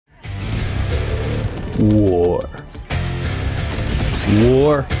War.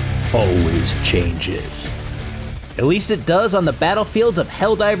 War always changes. At least it does on the battlefields of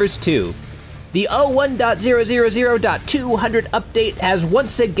Helldivers 2. The 01.000.200 update has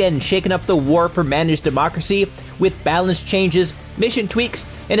once again shaken up the war for managed democracy with balance changes, mission tweaks,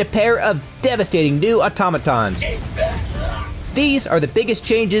 and a pair of devastating new automatons. These are the biggest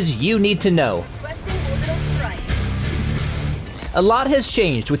changes you need to know. A lot has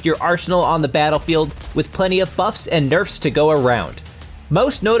changed with your arsenal on the battlefield, with plenty of buffs and nerfs to go around.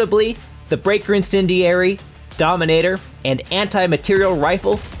 Most notably, the Breaker Incendiary, Dominator, and Anti-Material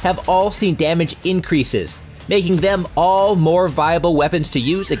Rifle have all seen damage increases, making them all more viable weapons to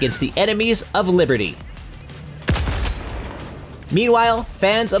use against the enemies of liberty. Meanwhile,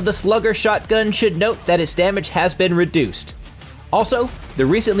 fans of the Slugger shotgun should note that its damage has been reduced. Also, the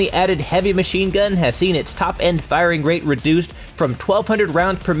recently added heavy machine gun has seen its top-end firing rate reduced from 1,200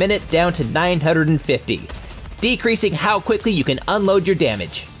 rounds per minute down to 950, decreasing how quickly you can unload your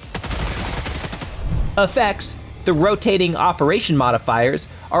damage. Effects, the rotating operation modifiers,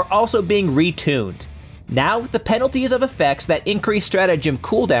 are also being retuned. Now, the penalties of effects that increase stratagem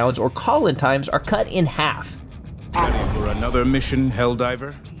cooldowns or call-in times are cut in half. Ready for another mission,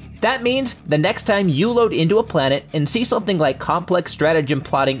 Helldiver? That means the next time you load into a planet and see something like complex stratagem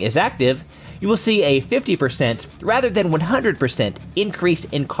plotting is active, you will see a 50% rather than 100% increase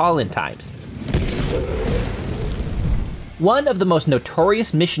in call-in times. One of the most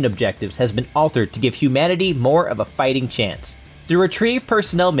notorious mission objectives has been altered to give humanity more of a fighting chance. The Retrieve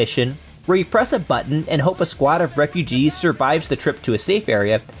Personnel mission, where you press a button and hope a squad of refugees survives the trip to a safe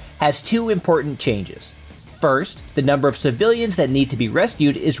area, has two important changes. First, the number of civilians that need to be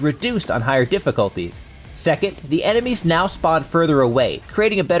rescued is reduced on higher difficulties. Second, the enemies now spawn further away,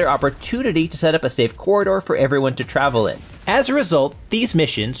 creating a better opportunity to set up a safe corridor for everyone to travel in. As a result, these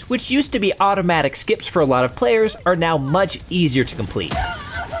missions, which used to be automatic skips for a lot of players, are now much easier to complete.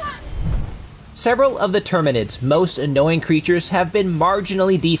 Several of the Terminid's most annoying creatures have been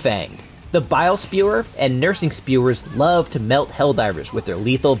marginally defanged. The Bile Spewer and Nursing Spewers love to melt Helldivers with their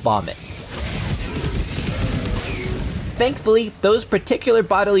lethal vomit. Thankfully, those particular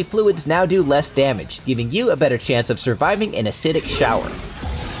bodily fluids now do less damage, giving you a better chance of surviving an acidic shower.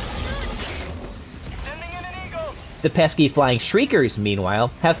 The pesky Flying Shriekers, meanwhile,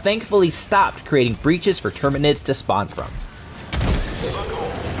 have thankfully stopped creating breaches for Terminids to spawn from.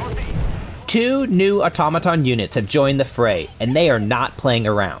 Two new automaton units have joined the fray, and they are not playing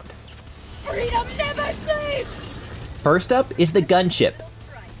around. Freedom never sleeps! First up is the Gunship.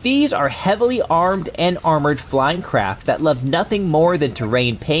 These are heavily armed and armored flying craft that love nothing more than to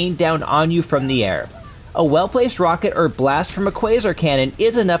rain pain down on you from the air. A well-placed rocket or blast from a quasar cannon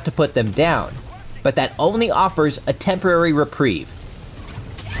is enough to put them down, but that only offers a temporary reprieve.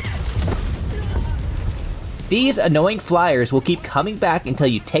 These annoying flyers will keep coming back until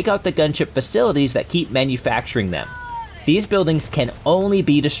you take out the gunship facilities that keep manufacturing them. These buildings can only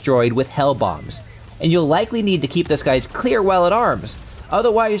be destroyed with hell bombs, and you'll likely need to keep this guys clear while at arms.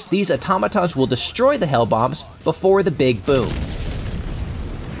 Otherwise, these automatons will destroy the hell bombs before the big boom.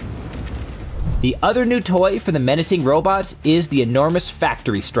 The other new toy for the menacing robots is the enormous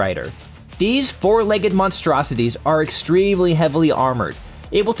Factory Strider. These four-legged monstrosities are extremely heavily armored,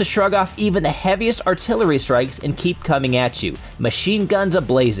 able to shrug off even the heaviest artillery strikes and keep coming at you, machine guns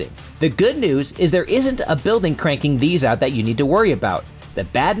ablazing. The good news is there isn't a building cranking these out that you need to worry about. The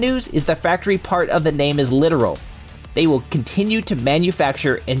bad news is the factory part of the name is literal. They will continue to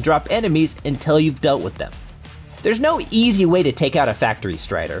manufacture and drop enemies until you've dealt with them. There's no easy way to take out a Factory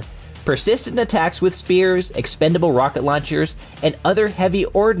Strider. Persistent attacks with spears, expendable rocket launchers, and other heavy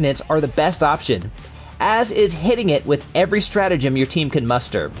ordnance are the best option, as is hitting it with every stratagem your team can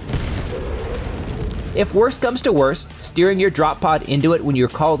muster. If worst comes to worst, steering your drop pod into it when you're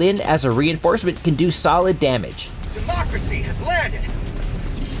called in as a reinforcement can do solid damage. Democracy has landed!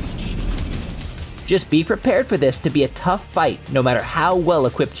 Just be prepared for this to be a tough fight, no matter how well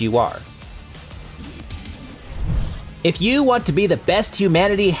equipped you are. If you want to be the best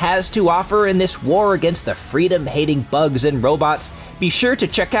humanity has to offer in this war against the freedom-hating bugs and robots, be sure to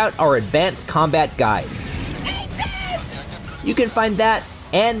check out our Advanced Combat Guide. You can find that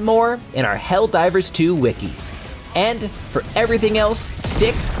and more in our Helldivers 2 wiki. And for everything else,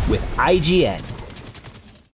 stick with IGN.